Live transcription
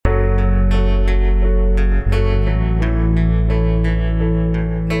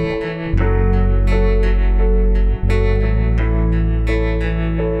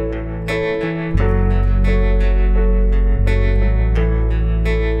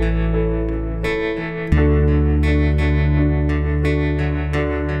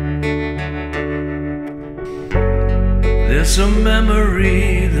a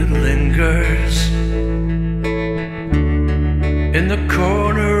memory that lingers in the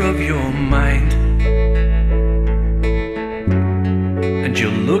corner of your mind, and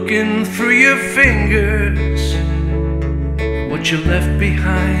you're looking through your fingers at what you left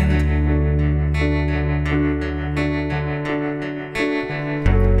behind.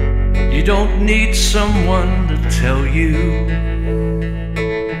 You don't need someone to tell you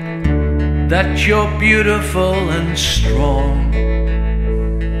that you're beautiful and strong,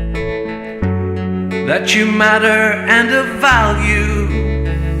 that you matter and of value,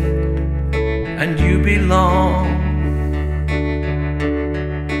 and you belong.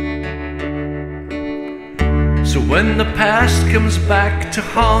 So when the past comes back to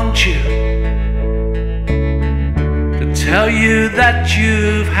haunt you, to tell you that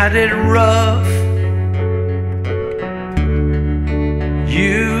you've had it rough,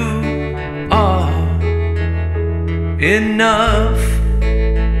 you are enough.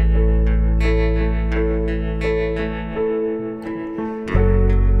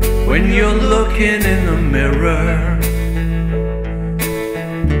 When you're looking in the mirror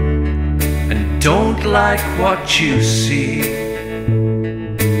and don't like what you see,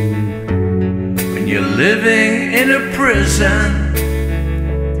 when you're living in a prison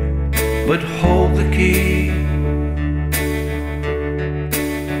but hold the key,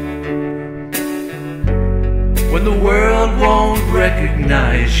 when the world won't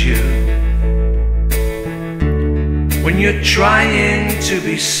recognize you, when you're trying to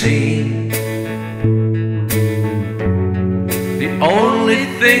be seen, the only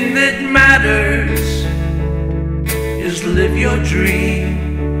thing that matters is live your dream.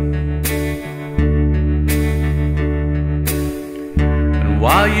 And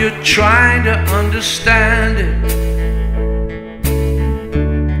while you're trying to understand it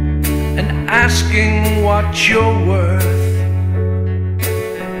and asking what you're worth,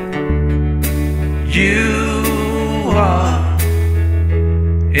 you are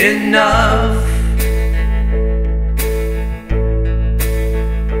enough.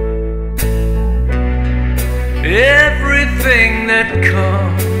 Everything that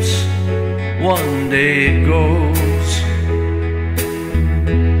comes one day goes.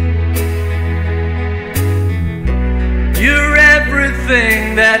 You're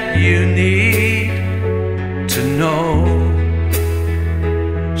everything that you need to know.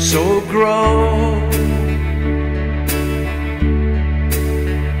 So grow.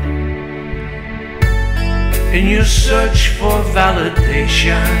 In your search for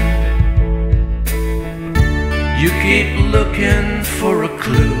validation, you keep looking for a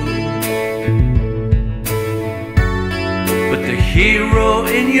clue, but the hero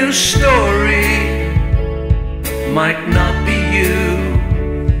in your story might not be you.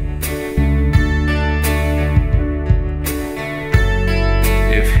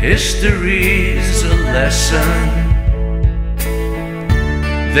 If history's a lesson,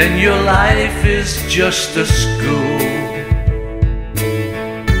 then your life is just a school.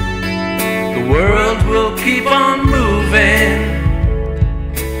 The world will keep on moving,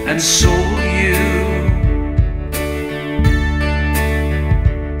 and so will you.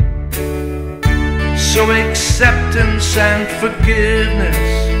 So acceptance and forgiveness,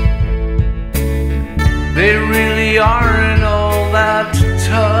 they really aren't all that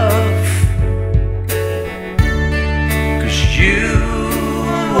tough, 'cause you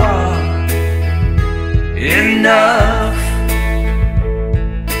enough.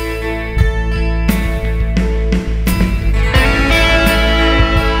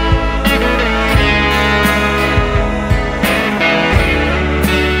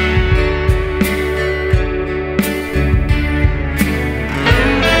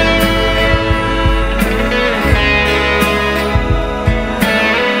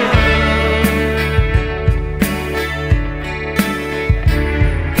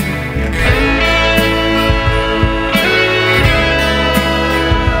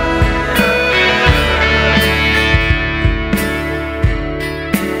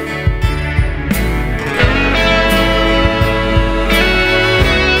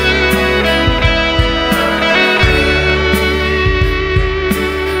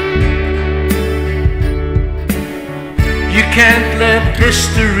 You can't let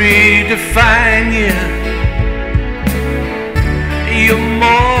history define you. You're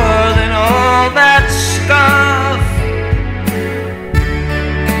more than all that stuff,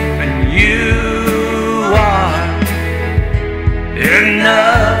 and you are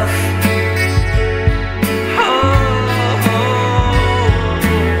enough. Oh,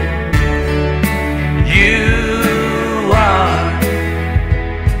 you are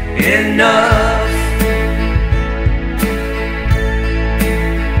enough.